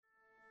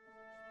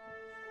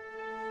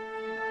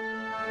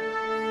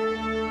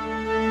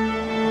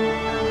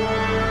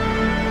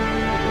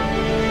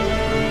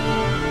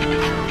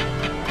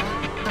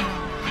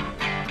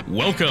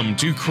Welcome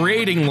to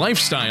Creating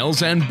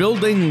Lifestyles and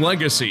Building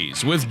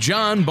Legacies with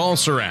John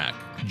Balserac.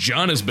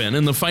 John has been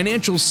in the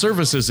financial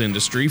services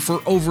industry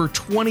for over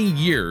 20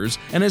 years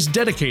and has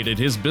dedicated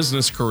his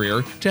business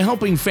career to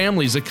helping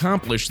families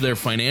accomplish their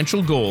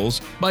financial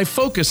goals by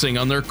focusing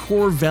on their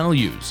core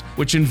values,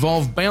 which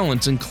involve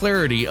balance and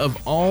clarity of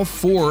all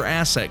four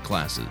asset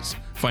classes: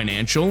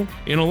 financial,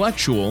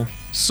 intellectual,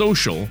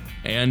 social,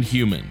 and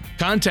human.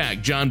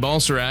 Contact John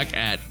Balserac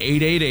at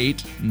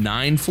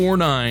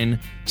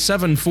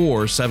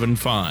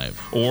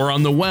 888-949-7475 or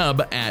on the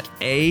web at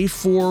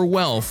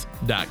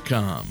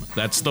a4wealth.com.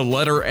 That's the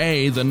letter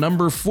A, the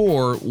number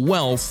 4,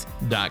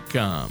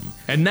 wealth.com.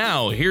 And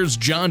now, here's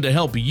John to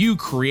help you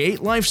create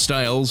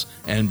lifestyles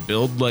and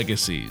build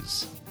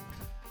legacies.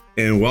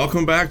 And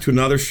welcome back to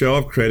another show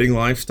of Creating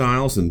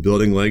Lifestyles and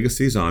Building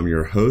Legacies. I'm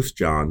your host,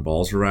 John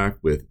Balserac,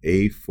 with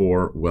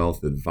A4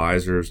 Wealth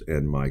Advisors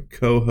and my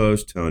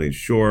co-host, Tony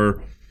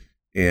Shore.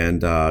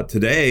 And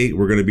today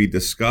we're going to be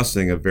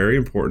discussing a very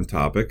important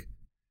topic,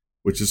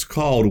 which is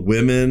called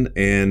Women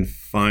and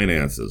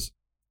Finances.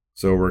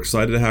 So we're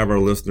excited to have our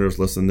listeners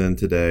listen in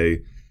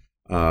today.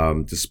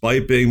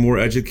 Despite being more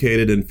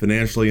educated and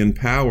financially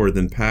empowered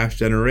than past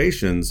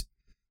generations,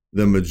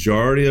 the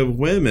majority of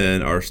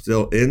women are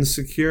still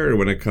insecure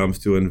when it comes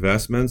to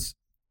investments,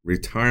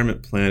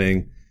 retirement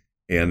planning,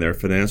 and their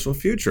financial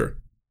future.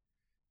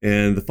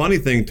 And the funny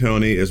thing,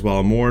 Tony, is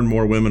while more and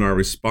more women are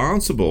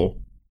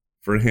responsible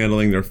for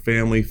handling their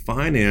family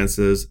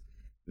finances,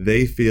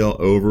 they feel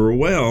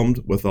overwhelmed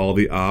with all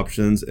the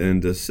options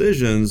and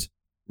decisions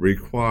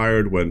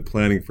required when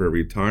planning for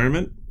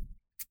retirement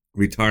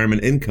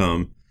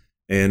income,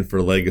 and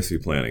for legacy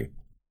planning.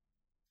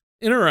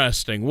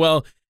 Interesting.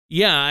 Well,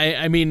 yeah,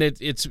 I mean,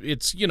 it's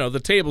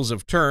the tables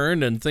have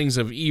turned and things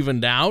have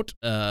evened out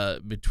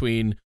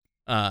between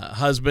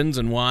husbands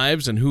and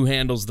wives and who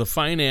handles the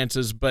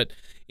finances. But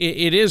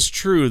it is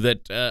true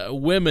that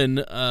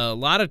women, a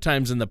lot of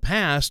times in the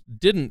past,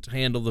 didn't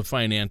handle the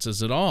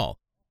finances at all.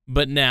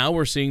 But now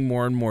we're seeing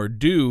more and more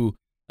do.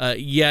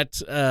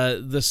 Yet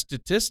the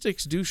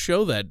statistics do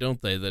show that,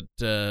 don't they?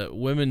 That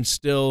women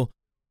still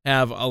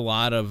have a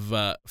lot of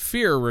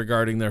fear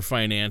regarding their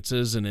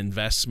finances and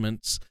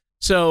investments.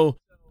 So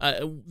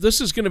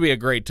this is going to be a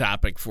great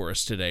topic for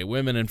us today,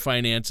 women and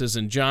finances.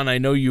 And John, I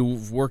know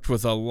you've worked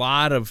with a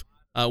lot of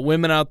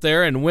women out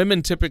there, and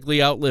women typically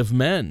outlive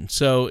men.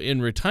 So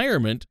in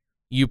retirement,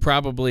 you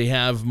probably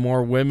have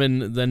more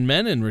women than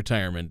men in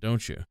retirement,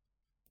 don't you?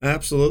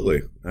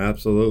 Absolutely.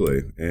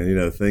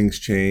 And, things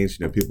change.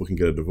 People can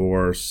get a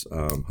divorce.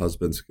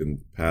 Husbands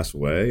can pass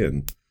away.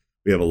 And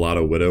we have a lot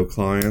of widow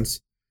clients.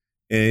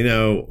 And,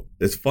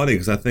 it's funny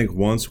because I think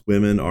once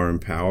women are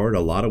empowered, a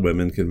lot of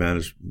women can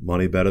manage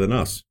money better than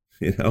us,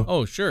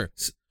 Oh, sure.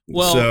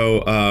 Well,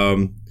 so,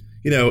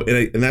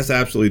 and that's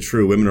absolutely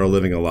true. Women are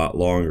living a lot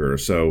longer.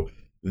 So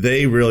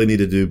they really need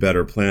to do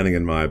better planning,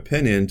 in my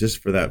opinion,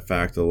 just for that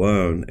fact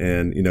alone.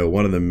 And,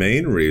 one of the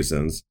main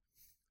reasons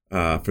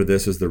for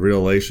this is the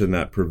realization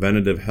that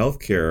preventative health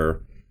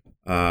care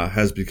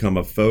has become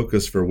a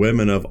focus for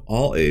women of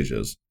all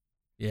ages.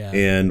 Yeah.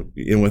 And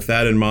with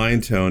that in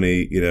mind,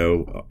 Tony,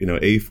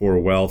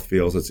 A4 Wealth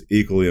feels it's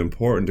equally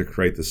important to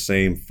create the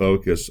same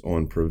focus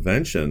on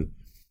prevention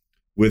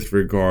with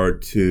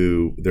regard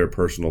to their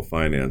personal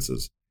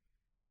finances.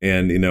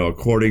 And,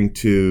 according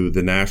to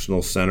the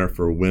National Center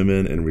for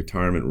Women and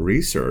Retirement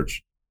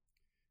Research,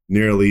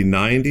 nearly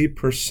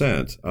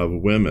 90% of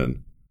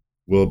women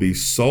will be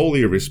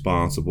solely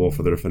responsible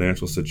for their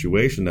financial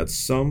situation at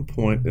some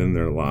point in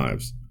their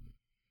lives.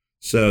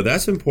 So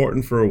that's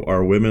important for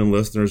our women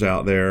listeners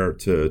out there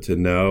to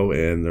know,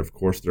 and of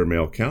course their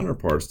male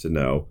counterparts to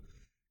know,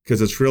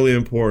 because it's really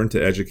important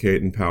to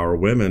educate and empower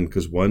women,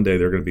 because one day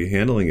they're going to be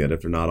handling it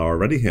if they're not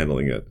already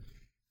handling it.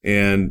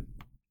 And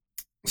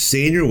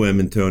senior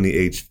women, Tony,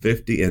 age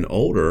 50 and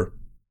older,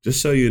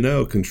 just so you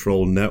know,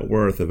 control net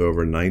worth of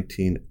over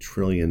 $19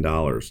 trillion.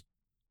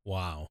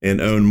 Wow. And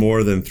own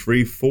more than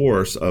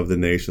 3/4 of the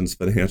nation's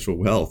financial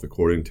wealth,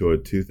 according to a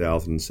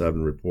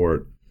 2007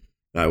 report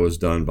that was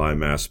done by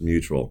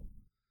MassMutual.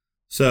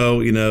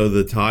 So,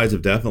 the tides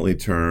have definitely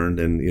turned,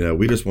 and,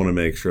 we just want to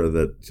make sure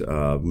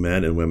that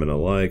men and women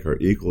alike are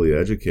equally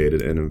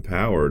educated and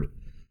empowered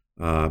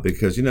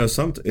because,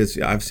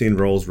 I've seen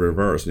roles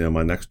reverse.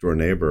 My next door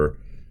neighbor,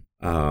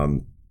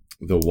 the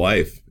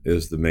wife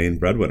is the main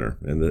breadwinner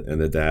and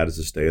the dad is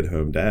a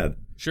stay-at-home dad.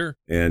 Sure.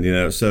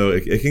 And, so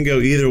it can go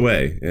either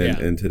way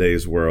in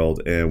today's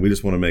world. And we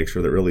just want to make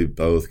sure that really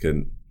both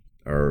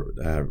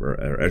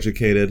are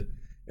educated,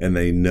 and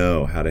they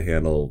know how to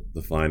handle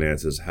the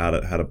finances, how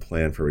to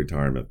plan for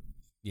retirement.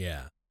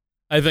 Yeah,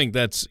 I think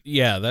that's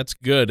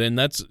good, and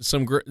that's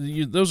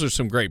those are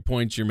some great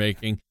points you're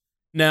making.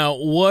 Now,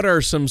 what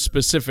are some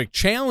specific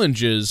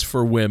challenges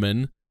for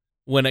women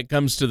when it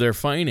comes to their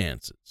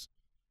finances?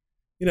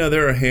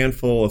 There are a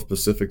handful of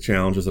specific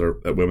challenges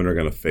that women are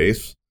going to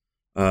face.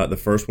 The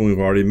first one we've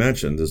already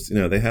mentioned is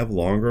they have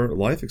longer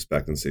life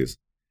expectancies,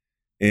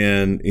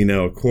 and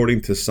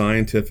according to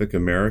Scientific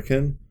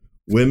American,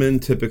 women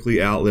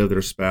typically outlive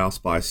their spouse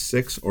by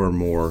 6 or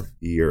more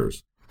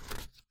years.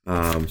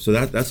 So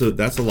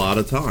that's a lot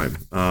of time.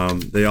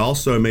 They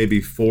also may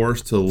be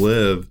forced to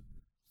live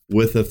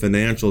with the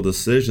financial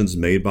decisions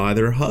made by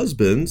their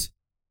husbands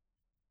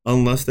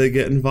unless they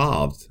get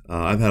involved.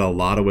 I've had a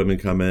lot of women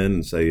come in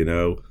and say,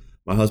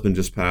 my husband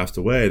just passed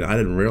away and I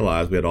didn't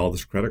realize we had all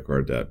this credit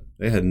card debt.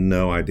 They had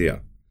no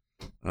idea.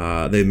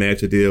 They may have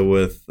to deal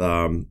with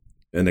an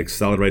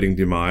accelerating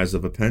demise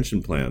of a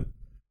pension plan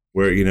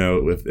where,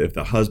 if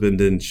the husband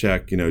didn't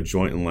check,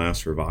 joint and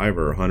last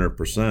survivor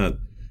 100%,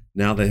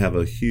 now they have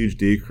a huge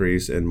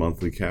decrease in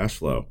monthly cash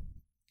flow.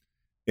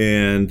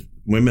 And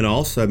women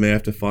also may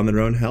have to fund their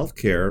own health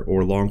care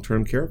or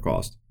long-term care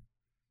costs.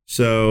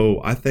 So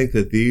I think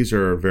that these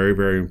are very,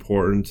 very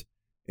important,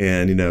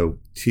 and,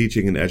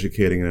 teaching and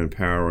educating and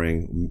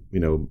empowering,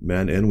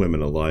 men and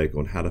women alike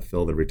on how to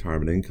fill the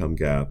retirement income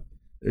gap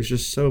is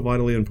just so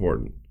vitally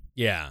important.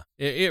 Yeah,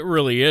 it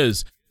really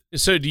is.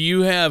 So do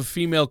you have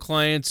female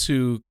clients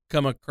who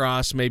come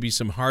across maybe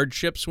some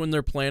hardships when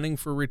they're planning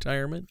for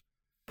retirement?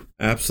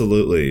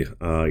 Absolutely.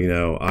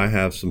 I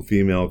have some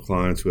female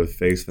clients who have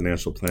faced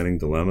financial planning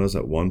dilemmas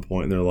at one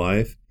point in their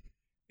life.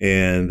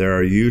 And there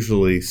are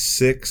usually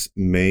 6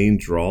 main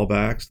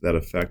drawbacks that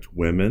affect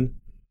women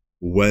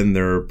when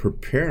they're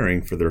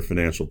preparing for their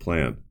financial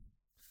plan.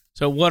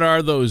 So what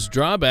are those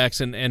drawbacks,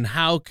 and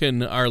how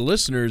can our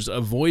listeners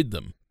avoid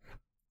them?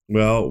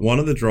 Well, one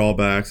of the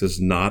drawbacks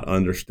is not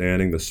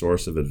understanding the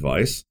source of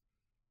advice.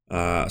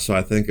 So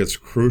I think it's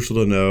crucial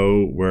to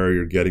know where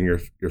you're getting your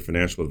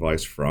financial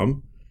advice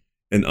from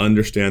and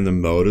understand the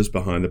motives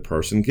behind the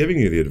person giving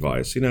you the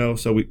advice.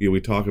 So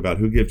we talk about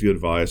who gives you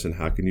advice and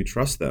how can you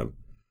trust them.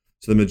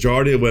 So the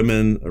majority of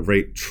women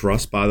rate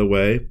trust, by the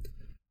way,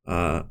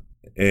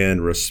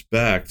 and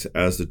respect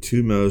as the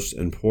 2 most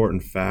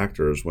important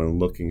factors when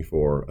looking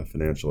for a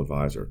financial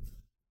advisor.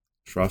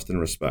 Trust and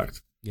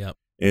respect. Yep.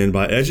 And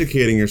by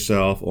educating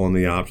yourself on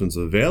the options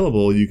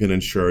available, you can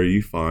ensure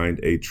you find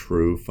a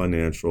true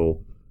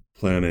financial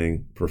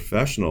planning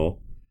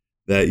professional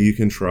that you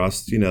can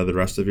trust, the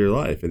rest of your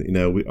life. And,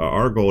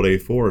 our goal at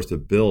A4 is to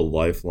build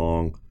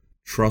lifelong,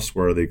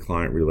 trustworthy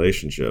client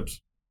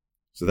relationships.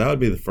 So that would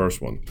be the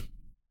first one.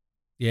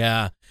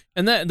 Yeah,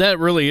 and that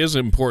really is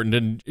important.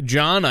 And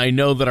John, I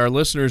know that our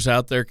listeners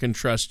out there can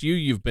trust you.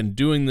 You've been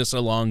doing this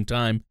a long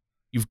time.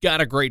 You've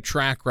got a great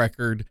track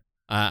record.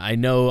 I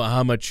know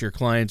how much your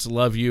clients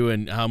love you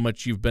and how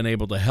much you've been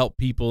able to help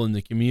people in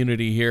the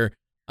community here.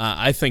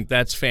 I think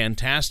that's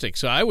fantastic.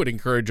 So I would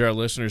encourage our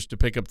listeners to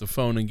pick up the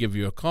phone and give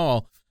you a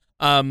call.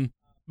 But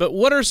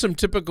what are some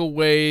typical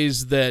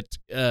ways that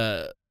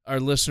our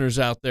listeners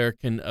out there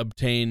can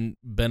obtain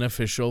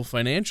beneficial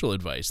financial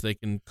advice? They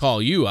can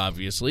call you,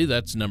 obviously.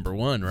 That's number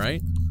one,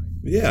 right?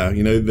 Yeah,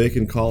 they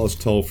can call us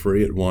toll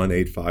free at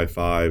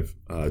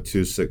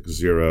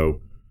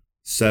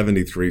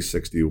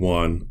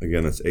 1-855-260-7361.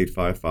 Again, that's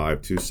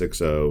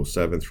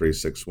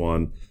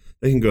 855-260-7361.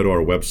 They can go to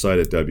our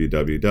website at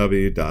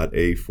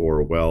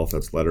www.a4wealth,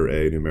 that's letter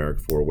A,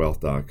 numeric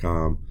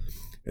 4wealth.com,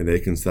 and they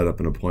can set up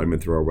an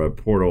appointment through our web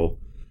portal.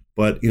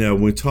 But,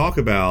 when we talk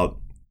about,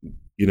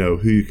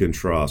 who you can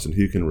trust and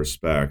who you can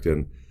respect,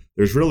 and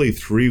there's really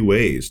 3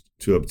 ways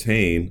to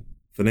obtain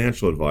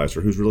financial advice,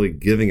 or who's really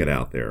giving it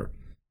out there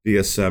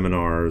via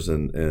seminars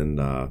and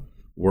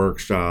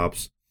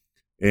workshops.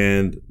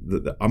 And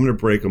I'm going to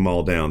break them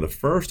all down. The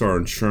first are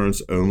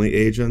insurance-only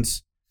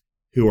agents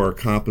who are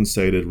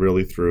compensated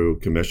really through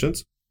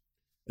commissions.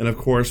 And of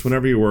course,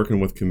 whenever you're working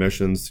with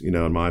commissions, in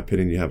my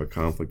opinion, you have a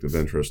conflict of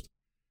interest.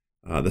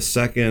 The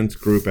second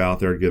group out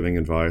there giving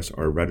advice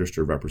are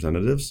registered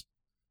representatives.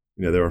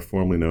 They are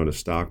formerly known as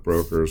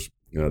stockbrokers.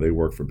 They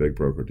work for big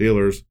broker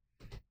dealers,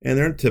 and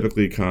they're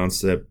typically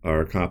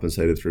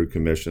compensated through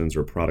commissions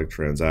or product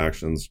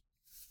transactions.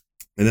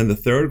 And then the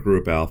third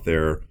group out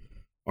there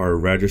are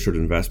registered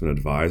investment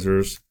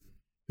advisors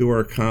who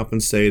are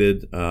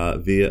compensated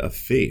via a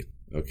fee,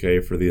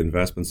 for the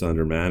investments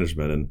under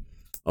management. And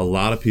a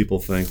lot of people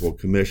think, well,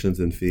 commissions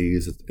and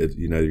fees,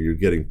 you're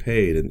getting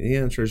paid. And the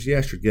answer is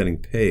yes, you're getting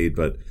paid.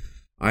 But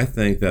I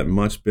think that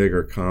much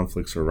bigger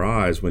conflicts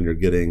arise when you're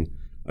getting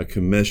a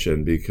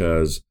commission,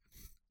 because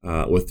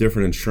with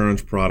different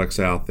insurance products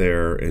out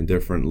there and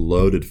different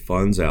loaded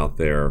funds out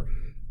there,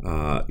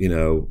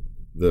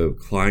 the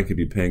client could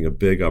be paying a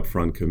big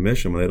upfront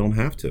commission when they don't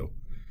have to.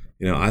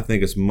 I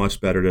think it's much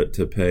better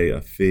to pay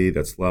a fee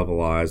that's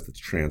levelized, that's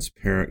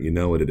transparent,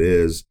 what it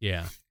is.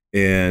 Yeah.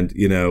 And,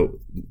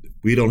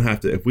 we don't have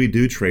to, if we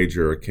do trade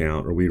your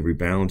account or we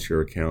rebalance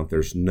your account,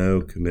 there's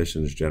no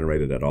commissions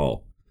generated at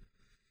all.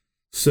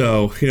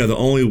 So, the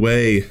only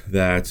way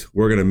that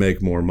we're going to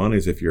make more money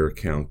is if your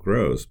account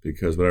grows,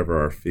 because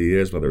whatever our fee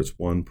is, whether it's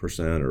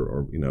 1%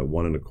 or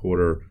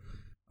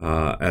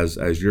 1.25%,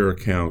 as your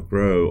account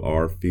grow,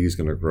 our fee is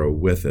going to grow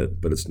with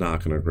it, but it's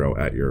not going to grow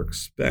at your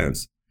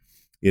expense.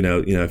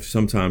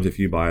 Sometimes if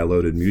you buy a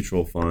loaded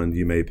mutual fund,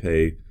 you may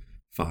pay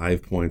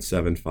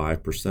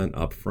 5.75%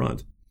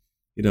 upfront.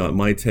 It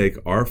might take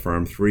our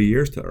firm 3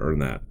 years to earn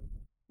that,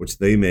 which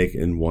they make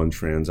in one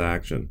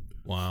transaction.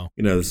 Wow.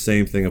 The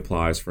same thing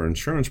applies for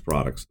insurance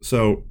products.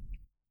 So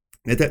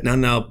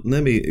Now,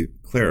 let me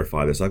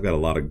clarify this. I've got a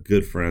lot of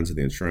good friends in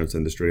the insurance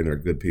industry, and they're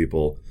good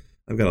people.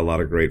 I've got a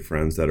lot of great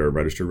friends that are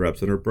registered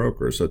reps and are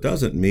brokers. So it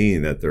doesn't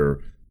mean that they're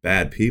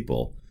bad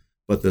people,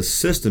 but the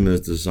system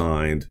is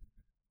designed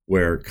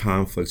where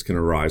conflicts can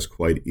arise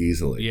quite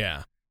easily.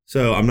 Yeah.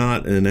 So I'm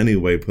not in any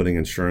way putting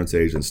insurance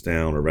agents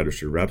down or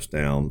registered reps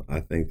down. I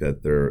think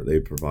that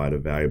they provide a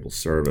valuable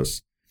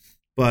service.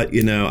 But,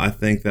 I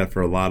think that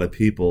for a lot of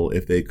people,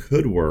 if they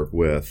could work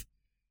with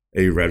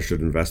a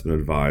registered investment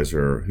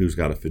advisor who's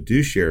got a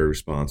fiduciary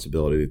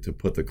responsibility to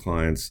put the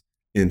client's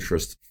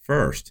interest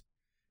first,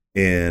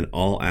 and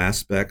all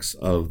aspects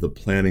of the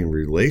planning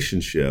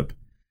relationship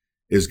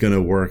is going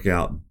to work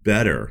out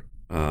better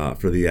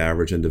for the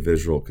average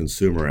individual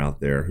consumer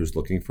out there who's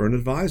looking for an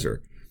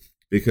advisor,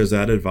 because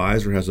that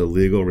advisor has a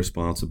legal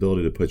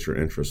responsibility to put your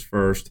interests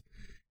first.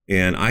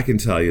 And I can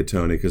tell you,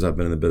 Tony, because I've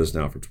been in the business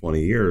now for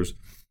 20 years,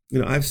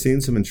 I've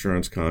seen some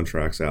insurance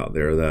contracts out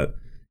there that,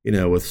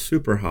 with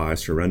super high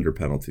surrender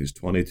penalties,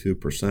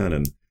 22%.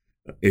 And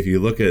if you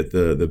look at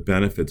the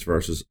benefits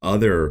versus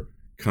other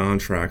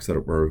contracts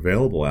that were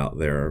available out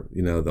there,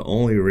 the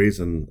only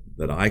reason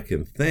that I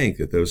can think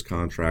that those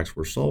contracts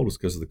were sold is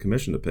because of the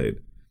commission they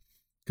paid,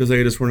 because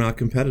they just were not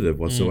competitive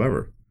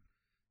whatsoever.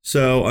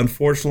 So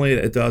unfortunately,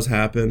 it does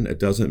happen. It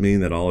doesn't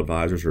mean that all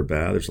advisors are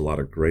bad. There's a lot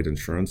of great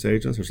insurance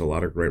agents. There's a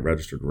lot of great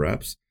registered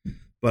reps.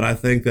 But I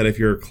think that if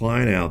you're a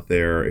client out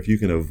there, if you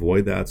can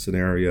avoid that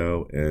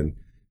scenario and,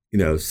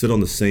 sit on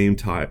the same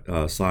side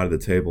of the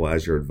table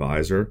as your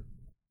advisor,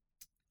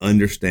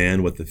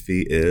 understand what the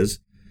fee is,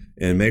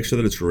 and make sure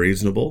that it's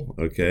reasonable,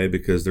 okay?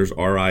 Because there's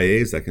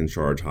RIAs that can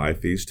charge high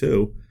fees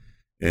too.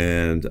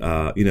 And,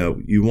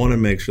 you want to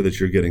make sure that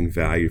you're getting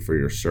value for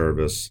your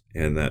service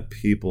and that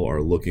people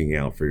are looking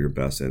out for your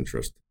best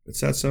interest.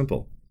 It's that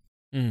simple.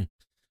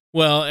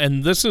 Well,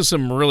 and this is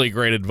some really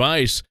great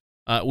advice.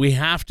 We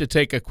have to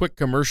take a quick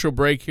commercial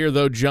break here,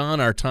 though, John.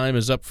 Our time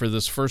is up for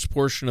this first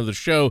portion of the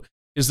show.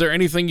 Is there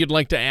anything you'd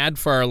like to add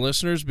for our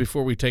listeners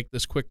before we take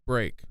this quick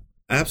break?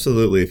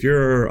 Absolutely. If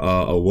you're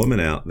a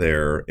woman out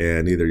there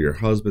and either your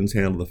husband's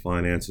handled the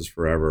finances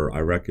forever,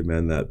 I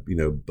recommend that,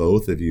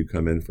 both of you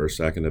come in for a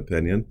second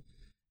opinion.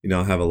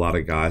 I have a lot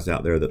of guys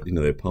out there that,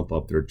 they pump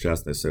up their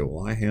chest and they say,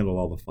 well, I handle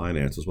all the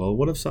finances. Well,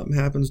 what if something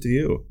happens to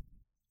you?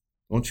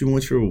 Don't you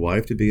want your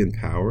wife to be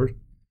empowered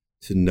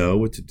to know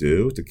what to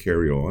do, to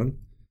carry on?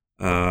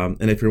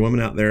 And if you're a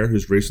woman out there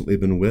who's recently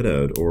been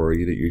widowed or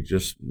you're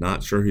just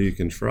not sure who you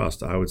can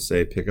trust, I would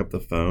say pick up the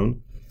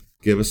phone.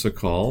 Give us a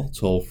call,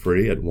 toll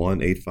free at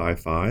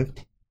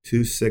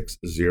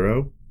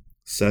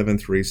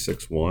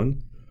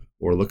 1-855-260-7361,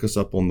 or look us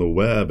up on the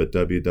web at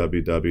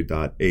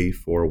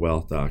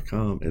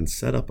www.a4wealth.com and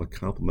set up a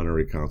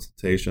complimentary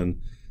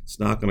consultation. It's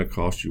not going to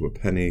cost you a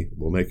penny.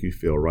 We'll make you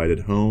feel right at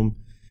home,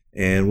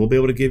 and we'll be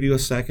able to give you a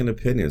second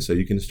opinion so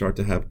you can start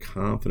to have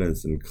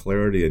confidence and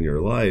clarity in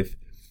your life.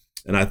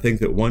 And I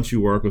think that once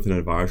you work with an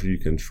advisor you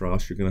can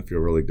trust, you're going to feel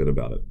really good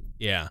about it.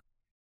 Yeah.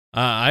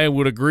 I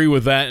would agree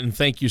with that, and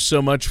thank you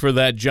so much for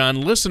that,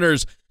 John.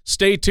 Listeners,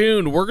 stay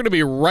tuned. We're going to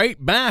be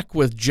right back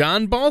with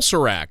John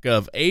Balserac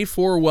of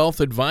A4 Wealth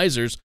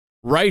Advisors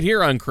right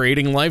here on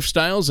Creating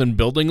Lifestyles and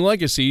Building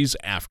Legacies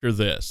after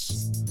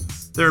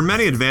this. There are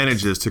many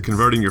advantages to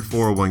converting your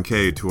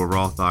 401k to a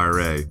Roth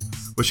IRA,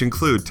 which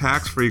include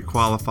tax-free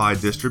qualified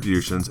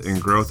distributions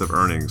and growth of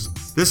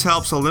earnings. This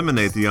helps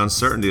eliminate the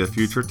uncertainty of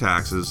future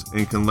taxes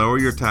and can lower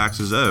your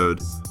taxes owed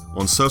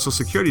on Social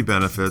Security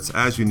benefits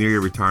as you near your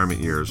retirement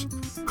years.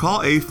 Call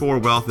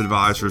A4 Wealth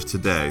Advisors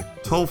today,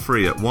 toll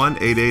free at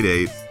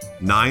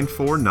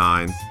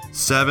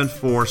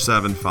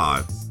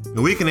 1-888-949-7475.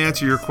 And we can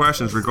answer your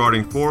questions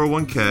regarding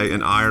 401k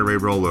and IRA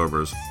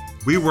rollovers.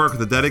 We work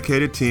with a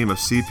dedicated team of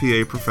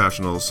CPA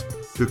professionals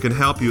who can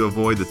help you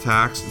avoid the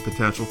tax and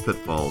potential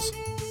pitfalls.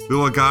 We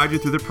will guide you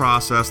through the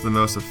process in the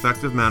most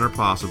effective manner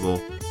possible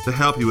to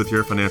help you with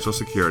your financial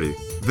security.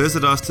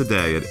 Visit us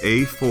today at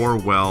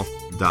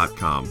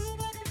a4wealth.com.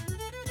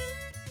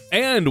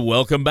 And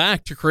welcome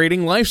back to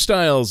Creating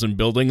Lifestyles and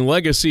Building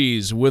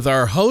Legacies with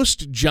our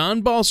host,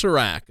 John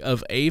Balserac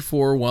of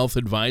A4 Wealth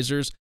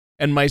Advisors,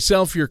 and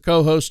myself, your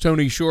co-host,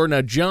 Tony Shore.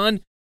 Now, John,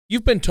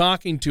 you've been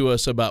talking to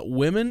us about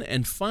women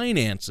and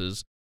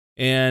finances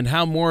and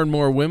how more and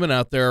more women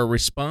out there are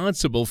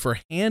responsible for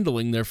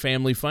handling their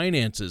family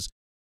finances.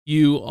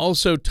 You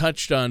also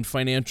touched on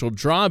financial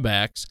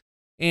drawbacks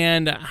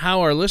and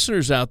how our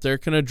listeners out there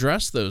can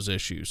address those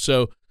issues.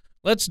 So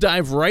let's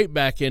dive right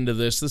back into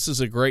this. This is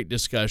a great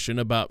discussion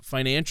about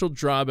financial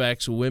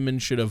drawbacks women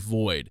should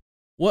avoid.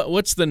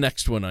 What's the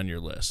next one on your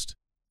list?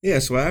 Yeah,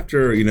 so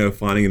after,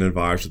 finding an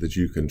advisor that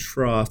you can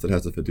trust, that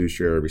has a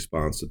fiduciary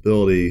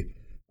responsibility,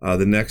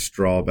 the next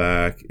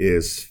drawback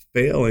is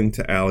failing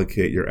to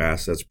allocate your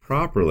assets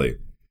properly.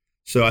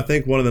 So I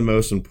think one of the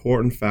most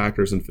important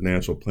factors in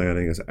financial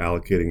planning is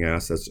allocating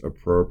assets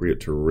appropriate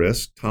to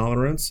risk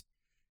tolerance,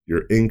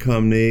 your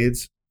income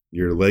needs,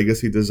 your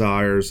legacy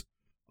desires.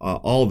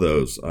 All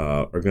those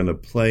are going to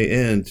play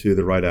into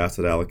the right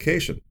asset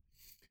allocation.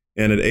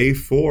 And at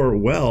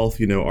A4 Wealth,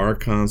 our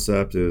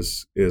concept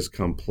is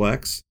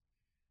complex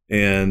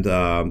And,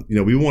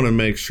 we want to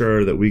make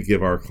sure that we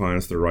give our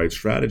clients the right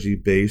strategy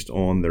based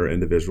on their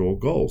individual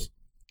goals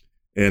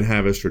and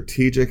have a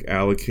strategic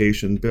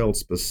allocation built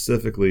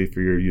specifically for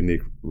your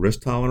unique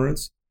risk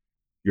tolerance,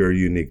 your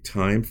unique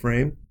time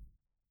frame,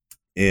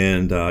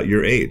 and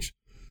your age.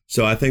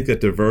 So I think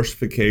that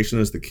diversification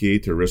is the key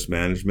to risk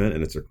management,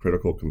 and it's a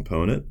critical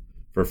component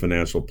for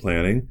financial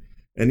planning.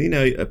 And,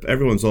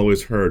 everyone's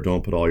always heard,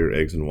 don't put all your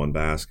eggs in one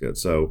basket.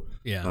 So,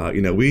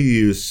 we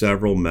use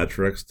several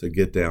metrics to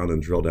get down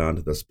and drill down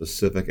to the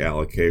specific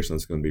allocation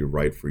that's going to be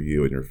right for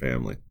you and your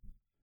family.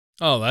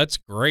 Oh, that's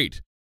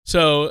great.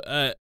 So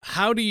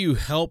how do you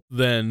help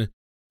then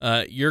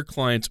your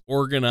clients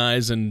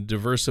organize and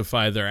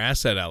diversify their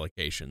asset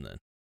allocation then?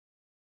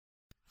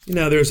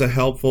 There's a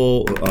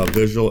helpful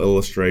visual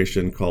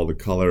illustration called The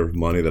Color of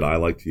Money that I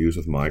like to use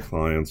with my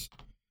clients.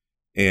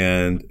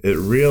 And it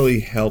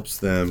really helps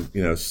them,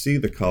 see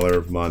the color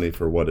of money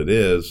for what it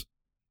is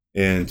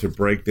and to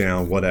break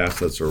down what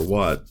assets are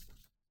what.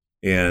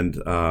 And,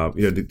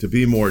 to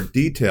be more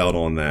detailed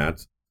on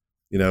that,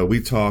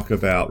 we talk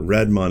about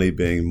red money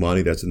being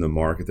money that's in the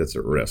market that's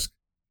at risk.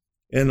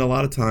 And a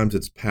lot of times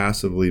it's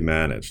passively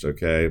managed,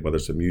 okay, whether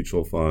it's a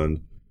mutual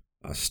fund,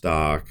 a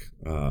stock,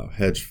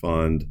 hedge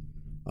fund,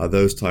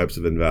 those types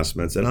of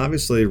investments. And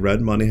obviously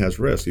red money has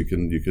risk. You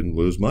can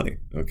lose money,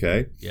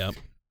 okay? Yep.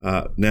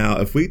 Now,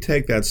 if we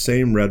take that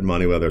same red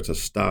money, whether it's a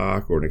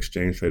stock or an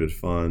exchange-traded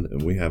fund,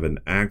 and we have an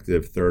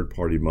active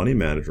third-party money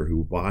manager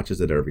who watches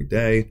it every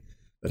day,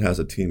 that has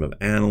a team of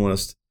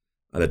analysts,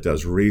 that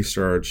does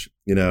research,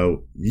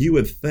 you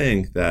would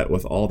think that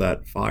with all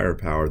that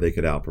firepower, they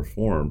could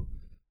outperform,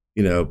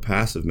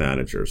 passive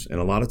managers.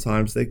 And a lot of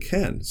times they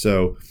can.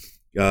 So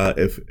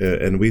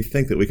and we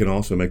think that we can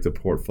also make the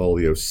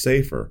portfolio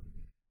safer.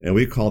 And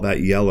we call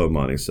that yellow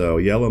money. So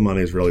yellow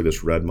money is really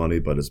just red money,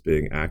 but it's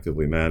being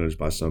actively managed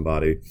by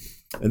somebody.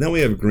 And then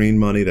we have green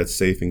money that's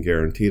safe and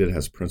guaranteed. It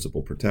has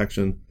principal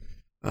protection.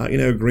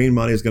 Green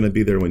money is going to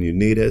be there when you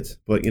need it.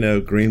 But,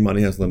 green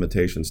money has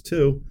limitations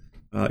too.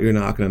 You're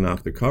not going to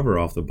knock the cover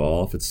off the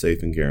ball if it's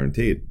safe and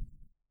guaranteed.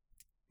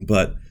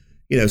 But,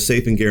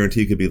 safe and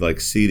guaranteed could be like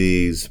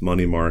CDs,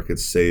 money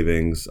markets,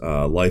 savings,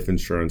 life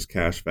insurance,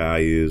 cash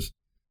values,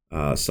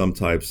 some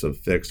types of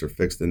fixed or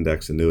fixed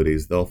index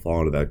annuities. They'll fall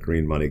into that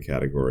green money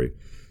category.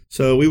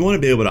 So we want to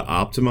be able to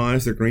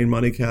optimize the green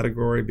money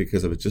category,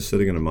 because if it's just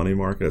sitting in a money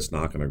market, it's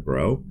not going to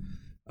grow.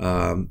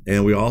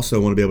 And we also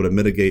want to be able to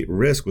mitigate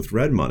risk with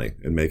red money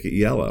and make it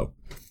yellow.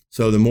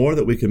 So the more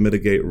that we can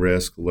mitigate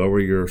risk, lower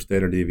your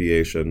standard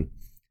deviation,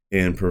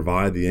 and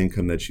provide the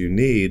income that you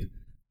need,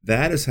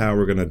 that is how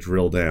we're going to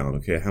drill down.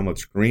 Okay, how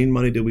much green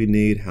money do we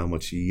need? How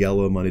much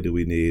yellow money do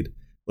we need?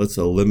 Let's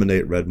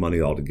eliminate red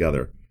money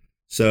altogether.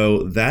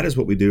 So that is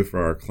what we do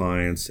for our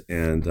clients,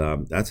 and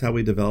that's how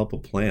we develop a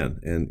plan.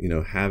 And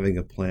having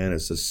a plan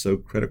is just so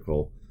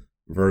critical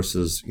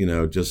versus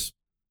just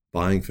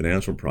buying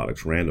financial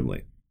products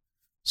randomly.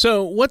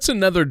 So what's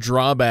another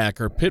drawback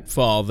or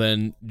pitfall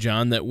then,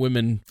 John, that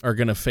women are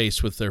going to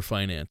face with their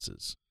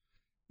finances?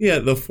 Yeah,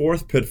 the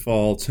fourth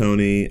pitfall,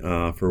 Tony,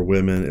 for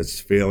women is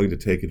failing to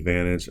take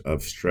advantage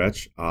of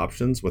stretch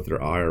options with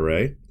their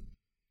IRA,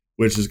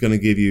 which is going to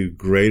give you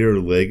greater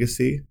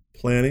legacy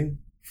planning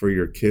for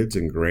your kids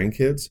and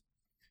grandkids.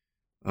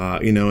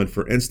 And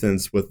for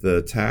instance, with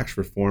the Tax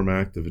Reform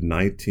Act of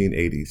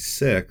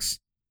 1986,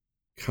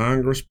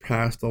 Congress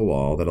passed a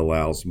law that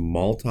allows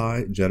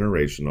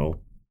multi-generational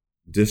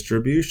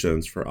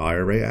distributions for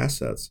IRA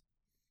assets.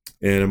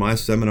 And in my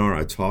seminar,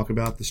 I talk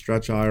about the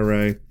stretch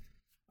IRA.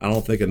 I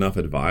don't think enough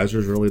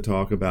advisors really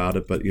talk about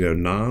it, but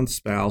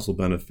non-spousal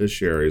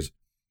beneficiaries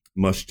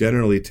must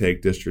generally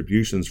take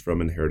distributions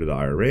from inherited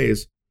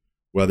IRAs,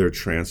 whether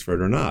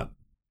transferred or not.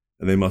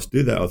 And they must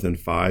do that within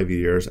 5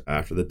 years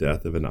after the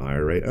death of an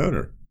IRA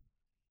owner.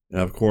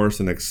 Now, of course,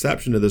 an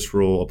exception to this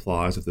rule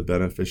applies if the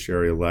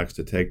beneficiary elects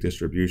to take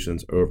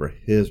distributions over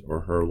his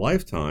or her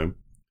lifetime,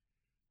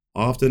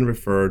 often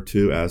referred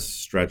to as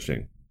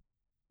stretching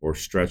or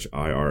stretch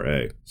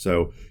IRA.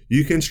 So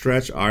you can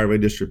stretch IRA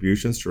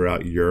distributions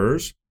throughout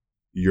yours,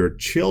 your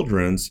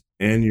children's,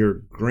 and your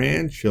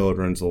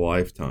grandchildren's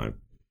lifetime.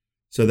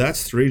 So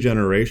that's 3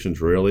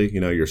 generations, really.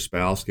 Your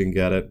spouse can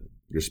get it,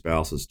 your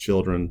spouse's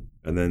children,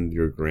 and then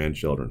your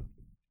grandchildren.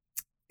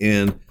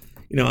 And,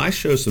 I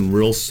show some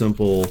real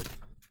simple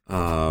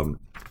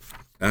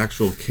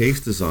actual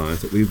case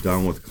designs that we've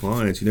done with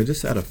clients,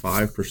 just at a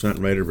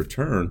 5% rate of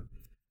return.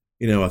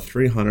 A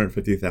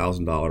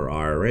 $350,000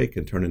 IRA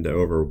can turn into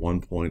over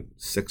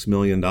 $1.6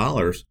 million.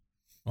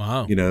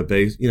 Wow.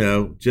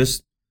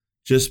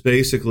 Just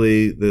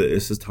basically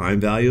this is time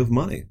value of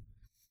money,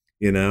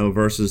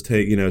 versus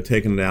taking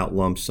it out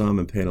lump sum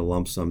and paying a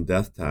lump sum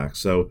death tax.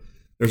 So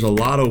there's a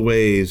lot of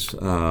ways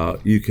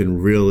you can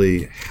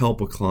really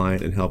help a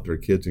client and help their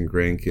kids and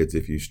grandkids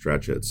if you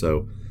stretch it.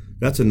 So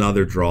that's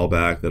another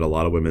drawback that a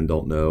lot of women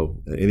don't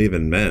know, and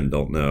even men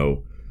don't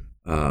know.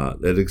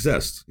 That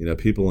exists.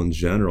 People in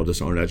general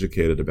just aren't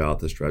educated about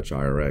the stretch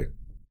IRA.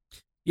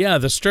 Yeah,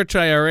 the stretch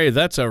IRA,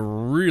 that's a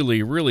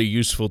really, really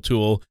useful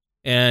tool.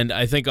 And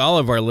I think all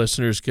of our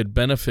listeners could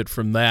benefit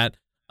from that.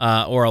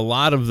 or a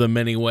lot of them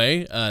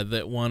anyway,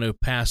 that want to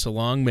pass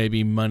along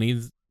maybe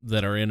money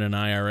that are in an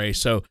IRA.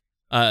 So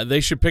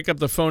they should pick up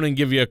the phone and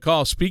give you a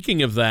call.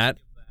 Speaking of that,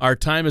 our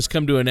time has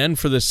come to an end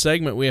for this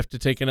segment. We have to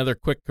take another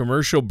quick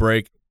commercial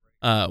break.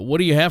 What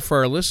do you have for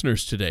our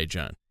listeners today,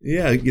 John?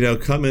 Yeah,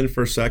 come in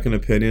for a second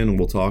opinion, and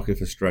we'll talk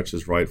if a stretch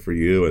is right for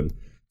you. And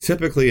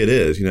typically it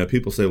is.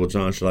 People say, well,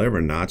 John, should I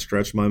ever not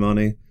stretch my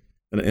money?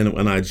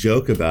 And I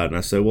joke about it, and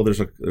I say, well,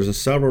 there's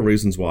several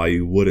reasons why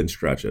you wouldn't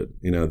stretch it.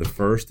 The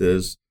first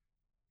is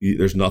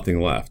there's nothing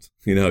left.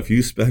 If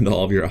you spend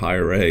all of your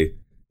IRA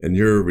in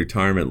your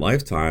retirement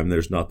lifetime,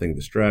 there's nothing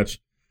to stretch.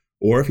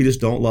 Or if you just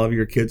don't love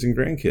your kids and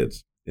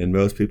grandkids, and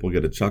most people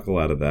get a chuckle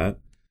out of that.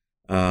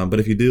 But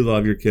if you do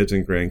love your kids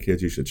and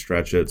grandkids, you should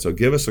stretch it. So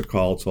give us a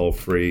call toll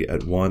free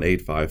at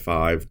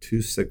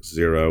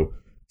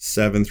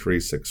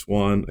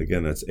 1-855-260-7361.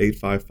 Again, that's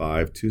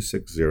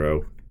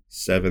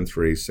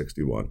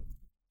 855-260-7361.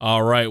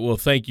 All right. Well,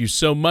 thank you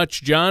so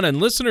much, John. And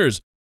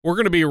listeners, we're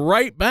going to be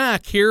right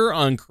back here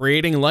on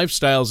Creating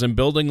Lifestyles and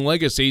Building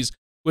Legacies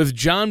with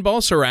John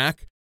Balserac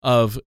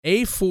of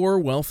A4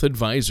 Wealth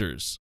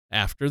Advisors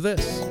after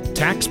this.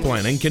 Tax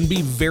planning can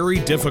be very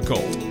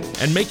difficult,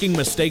 and making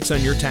mistakes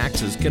on your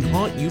taxes can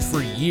haunt you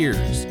for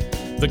years.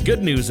 The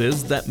good news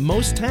is that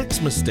most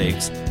tax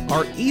mistakes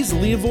are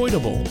easily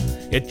avoidable.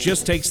 It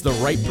just takes the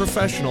right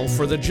professional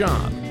for the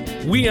job.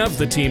 We have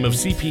the team of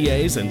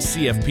CPAs and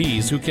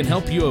CFPs who can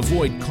help you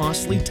avoid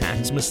costly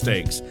tax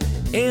mistakes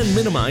and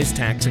minimize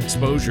tax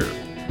exposure.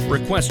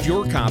 Request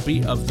your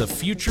copy of The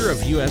Future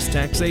of U.S.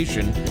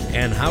 Taxation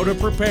and How to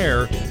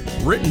Prepare,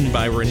 written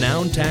by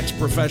renowned tax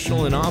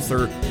professional and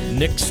author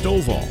Nick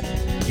Stovall.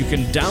 You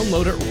can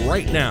download it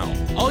right now.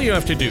 All you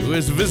have to do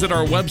is visit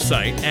our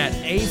website at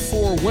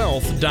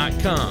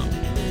a4wealth.com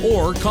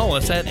or call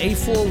us at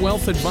A4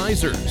 Wealth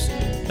Advisors.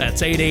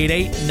 That's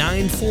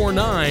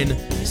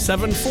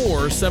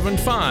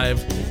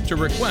 888-949-7475 to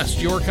request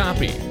your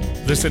copy.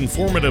 This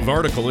informative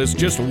article is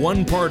just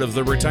one part of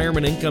the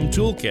Retirement Income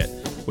Toolkit,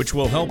 which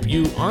will help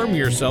you arm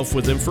yourself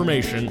with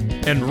information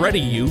and ready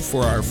you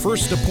for our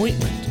first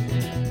appointment.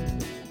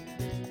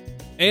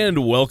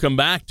 And welcome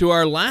back to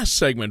our last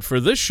segment for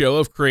this show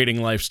of Creating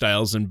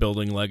Lifestyles and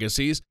Building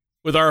Legacies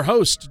with our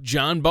host,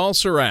 John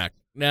Balserac.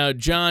 Now,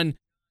 John,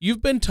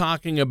 you've been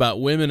talking about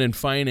women and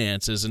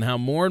finances and how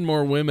more and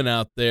more women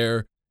out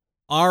there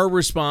are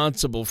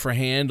responsible for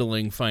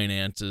handling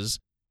finances.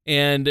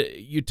 And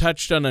you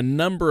touched on a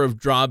number of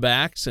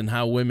drawbacks and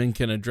how women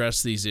can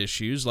address these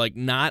issues, like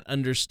not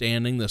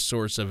understanding the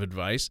source of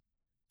advice,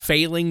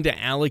 failing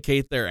to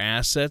allocate their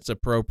assets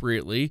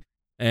appropriately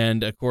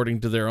and according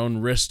to their own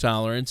risk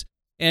tolerance,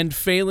 and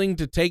failing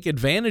to take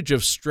advantage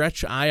of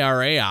stretch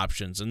IRA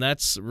options. And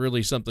that's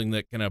really something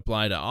that can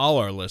apply to all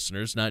our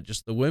listeners, not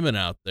just the women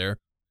out there.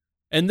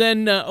 And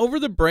then over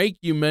the break,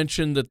 you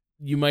mentioned that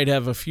you might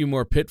have a few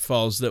more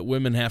pitfalls that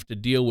women have to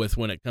deal with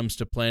when it comes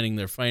to planning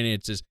their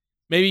finances.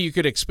 Maybe you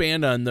could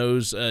expand on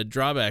those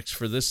drawbacks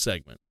for this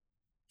segment.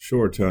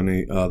 Sure,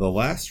 Tony. The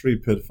last three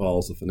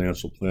pitfalls of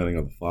financial planning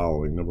are the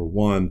following. Number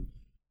one,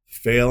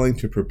 failing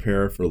to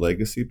prepare for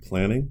legacy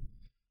planning,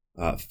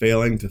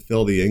 failing to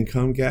fill the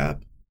income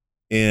gap,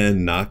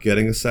 and not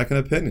getting a second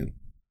opinion.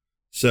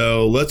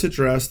 So let's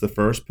address the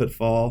first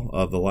pitfall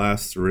of the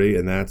last three,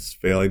 and that's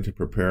failing to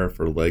prepare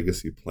for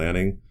legacy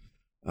planning.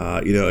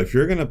 If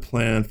you're going to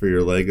plan for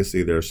your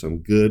legacy, there are some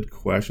good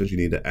questions you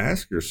need to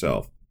ask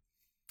yourself.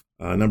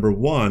 Number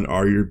one,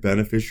 are your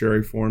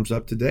beneficiary forms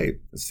up to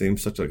date? It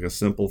seems such like a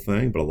simple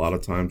thing, but a lot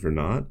of times they're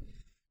not.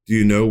 Do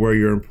you know where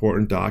your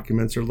important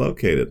documents are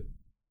located?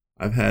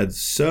 I've had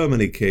so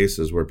many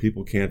cases where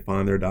people can't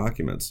find their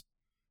documents,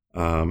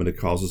 and it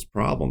causes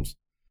problems.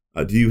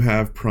 Do you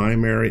have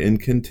primary and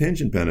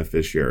contingent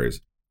beneficiaries?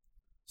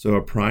 So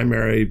a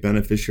primary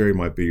beneficiary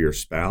might be your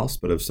spouse,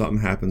 but if something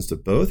happens to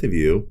both of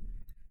you,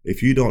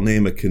 if you don't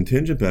name a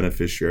contingent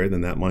beneficiary, then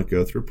that might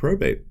go through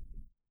probate.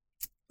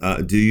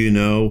 Do you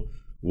know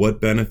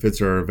what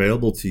benefits are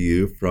available to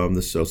you from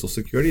the Social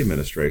Security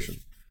Administration?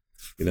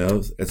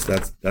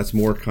 That's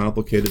more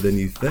complicated than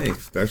you think,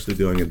 especially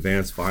doing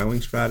advanced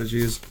filing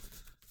strategies.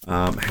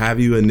 Have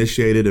you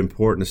initiated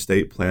important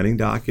estate planning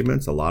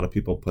documents? A lot of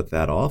people put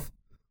that off,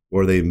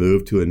 or they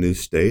move to a new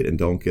state and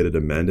don't get it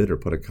amended or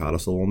put a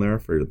codicil in there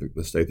for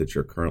the state that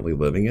you're currently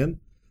living in.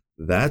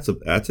 That's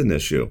an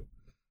issue.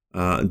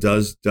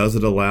 Does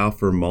it allow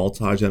for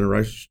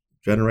multi-generational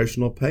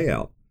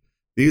payout?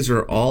 These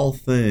are all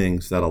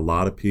things that a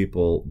lot of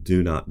people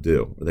do not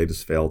do, or they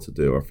just fail to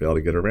do or fail to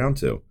get around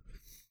to.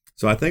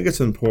 So I think it's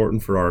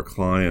important for our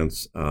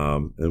clients,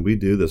 and we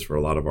do this for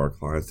a lot of our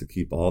clients, to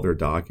keep all their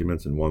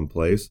documents in one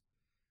place.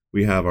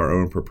 We have our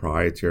own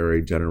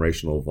proprietary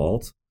generational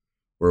vault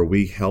where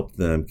we help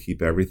them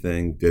keep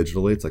everything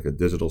digitally. It's like a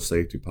digital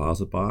safe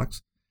deposit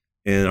box,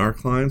 and our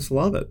clients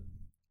love it.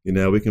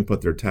 We can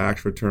put their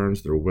tax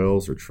returns, their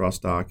wills, their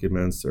trust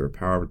documents, their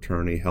power of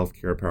attorney,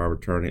 healthcare power of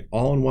attorney,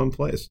 all in one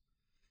place.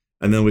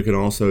 And then we can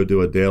also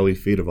do a daily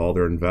feed of all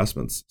their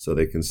investments so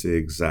they can see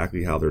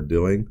exactly how they're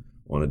doing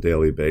on a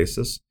daily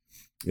basis.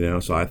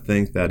 So I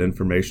think that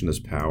information is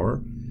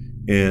power.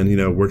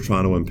 And, we're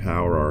trying to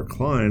empower our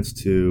clients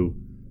to,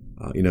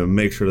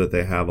 make sure that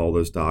they have all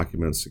those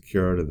documents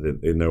secured and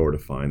that they know where to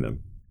find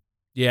them.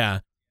 Yeah.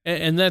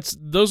 And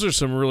those are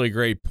some really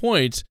great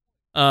points.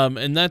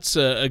 And that's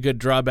a good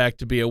drawback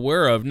to be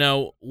aware of.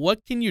 Now,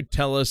 what can you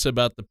tell us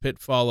about the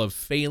pitfall of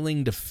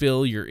failing to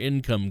fill your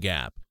income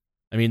gap?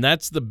 I mean,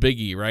 that's the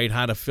biggie, right?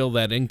 How to fill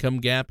that income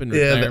gap in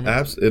retirement?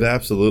 Yeah, it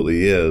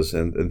absolutely is.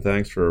 And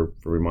thanks for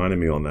reminding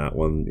me on that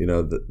one.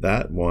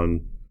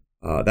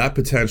 That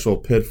potential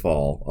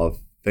pitfall of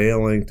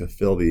failing to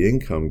fill the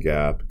income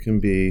gap can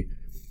be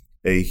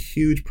a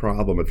huge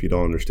problem if you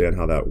don't understand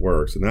how that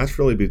works. And that's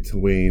really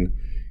between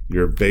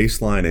your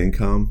baseline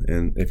income.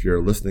 And if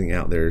you're listening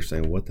out there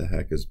saying, what the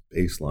heck is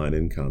baseline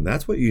income?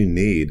 That's what you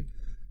need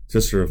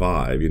to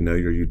survive.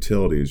 Your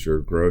utilities,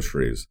 your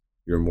groceries,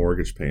 your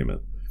mortgage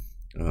payment,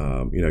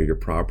 your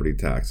property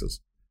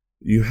taxes.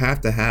 You have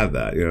to have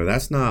that.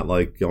 That's not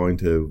like going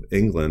to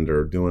England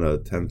or doing a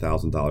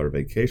 $10,000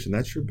 vacation.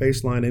 That's your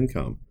baseline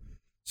income.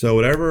 So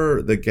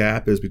whatever the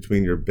gap is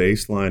between your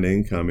baseline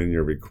income and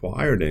your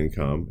required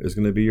income is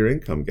going to be your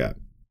income gap.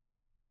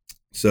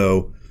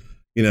 So,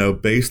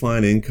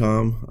 baseline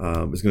income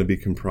is going to be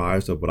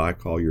comprised of what I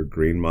call your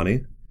green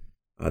money.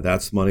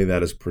 That's money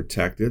that is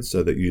protected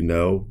so that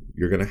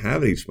you're going to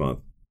have it each month.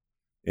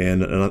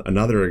 And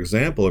another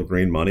example of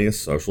green money is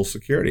Social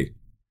Security.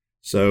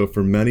 So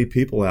for many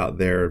people out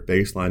there,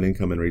 baseline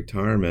income in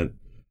retirement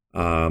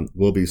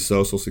will be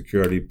Social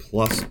Security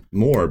plus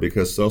more,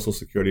 because Social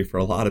Security for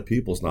a lot of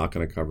people is not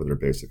going to cover their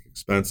basic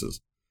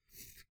expenses.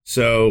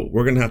 So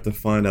we're going to have to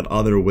find out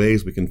other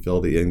ways we can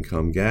fill the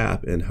income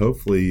gap and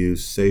hopefully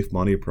use safe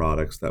money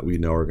products that we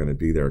know are going to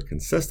be there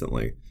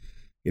consistently.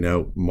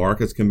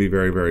 Markets can be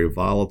very, very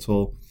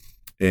volatile.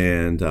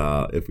 And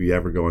if we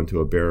ever go into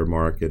a bear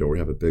market or we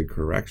have a big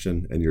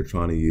correction and you're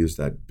trying to use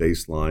that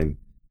baseline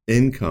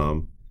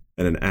income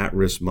and an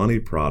at-risk money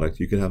product,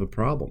 you could have a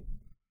problem.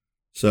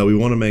 So we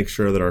want to make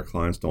sure that our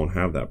clients don't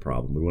have that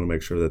problem. We want to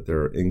make sure that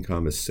their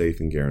income is safe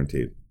and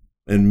guaranteed,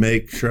 and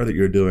make sure that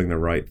you're doing the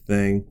right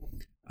thing.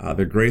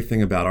 The great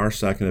thing about our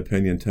second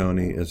opinion,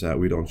 Tony, is that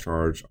we don't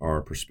charge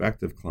our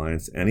prospective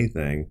clients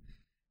anything.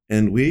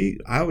 And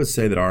I would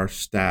say that our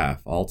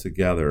staff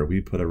altogether,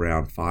 we put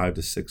around 5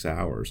 to 6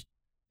 hours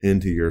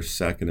into your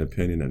second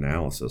opinion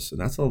analysis. And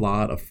that's a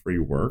lot of free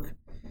work.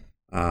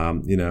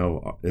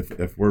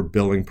 If we're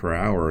billing per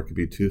hour, it could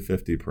be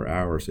 $250 per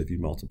hour. So if you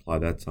multiply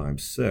that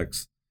times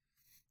 6,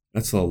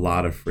 that's a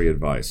lot of free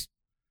advice.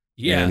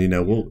 Yeah.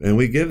 And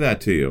we give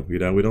that to you.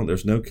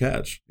 There's no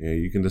catch.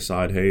 You can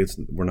decide, hey,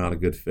 we're not a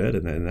good fit.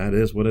 And that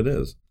is what it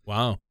is.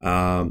 Wow.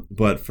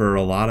 But for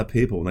a lot of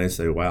people, when they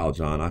say, wow,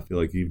 John, I feel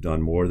like you've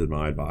done more than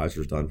my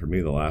advisor's done for me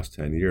the last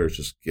 10 years,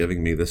 just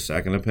giving me this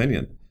second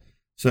opinion.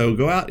 So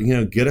go out,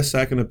 get a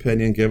second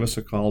opinion. Give us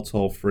a call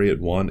toll free at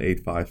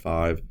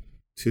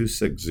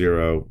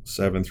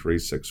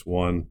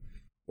 1-855-260-7361,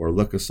 or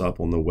look us up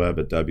on the web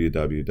at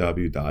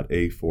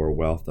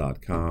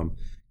www.a4wealth.com.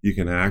 You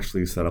can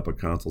actually set up a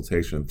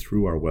consultation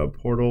through our web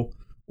portal,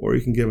 or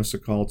you can give us a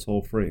call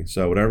toll free.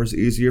 So whatever's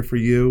easier for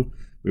you,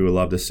 we would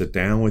love to sit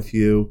down with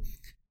you.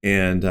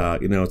 And,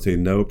 it's a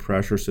no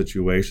pressure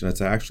situation.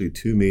 It's actually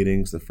 2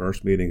 meetings. The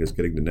first meeting is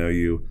getting to know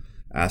you,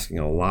 asking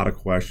a lot of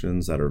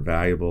questions that are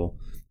valuable,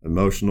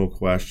 emotional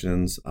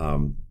questions,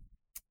 and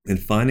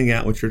finding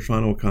out what you're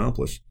trying to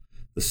accomplish.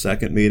 The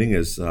second meeting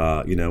is,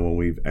 when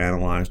we've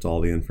analyzed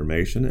all the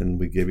information and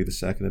we give you the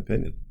second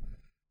opinion.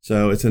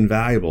 So it's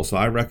invaluable. So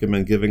I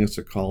recommend giving us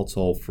a call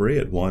toll free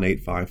at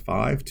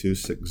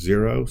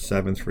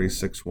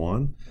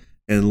 1-855-260-7361.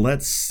 And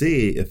let's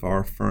see if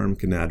our firm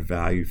can add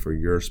value for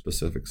your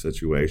specific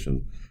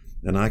situation.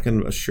 And I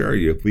can assure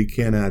you, if we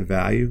can't add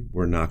value,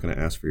 we're not going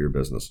to ask for your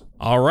business.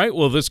 All right.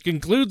 Well, this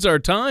concludes our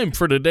time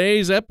for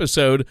today's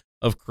episode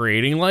of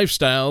Creating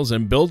Lifestyles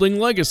and Building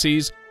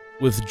Legacies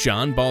with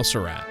John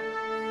Balserac.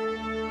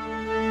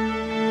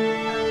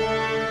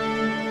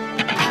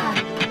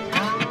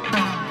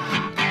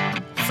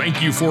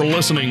 Thank you for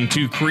listening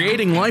to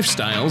Creating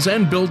Lifestyles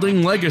and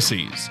Building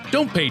Legacies.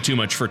 Don't pay too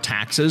much for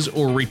taxes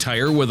or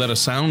retire without a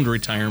sound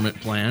retirement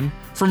plan.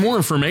 For more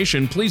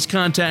information, please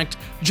contact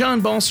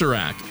John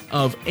Balserac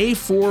of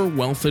A4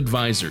 Wealth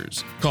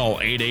Advisors. Call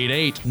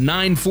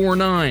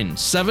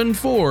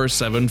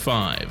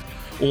 888-949-7475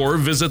 or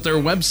visit their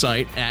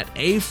website at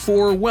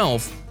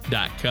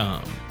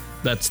a4wealth.com.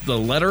 That's the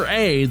letter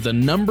A, the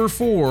number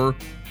 4,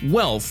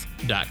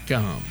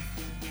 wealth.com.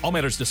 All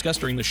matters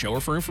discussed during the show are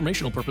for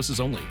informational purposes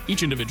only.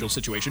 Each individual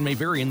situation may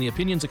vary, and the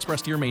opinions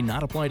expressed here may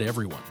not apply to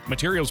everyone.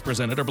 Materials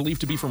presented are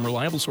believed to be from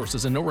reliable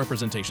sources, and no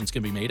representations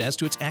can be made as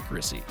to its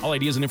accuracy. All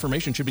ideas and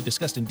information should be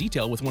discussed in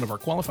detail with one of our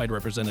qualified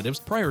representatives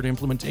prior to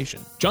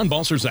implementation. John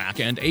Balserac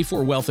and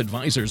A4 Wealth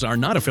Advisors are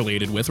not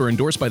affiliated with or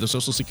endorsed by the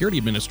Social Security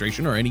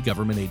Administration or any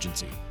government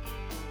agency.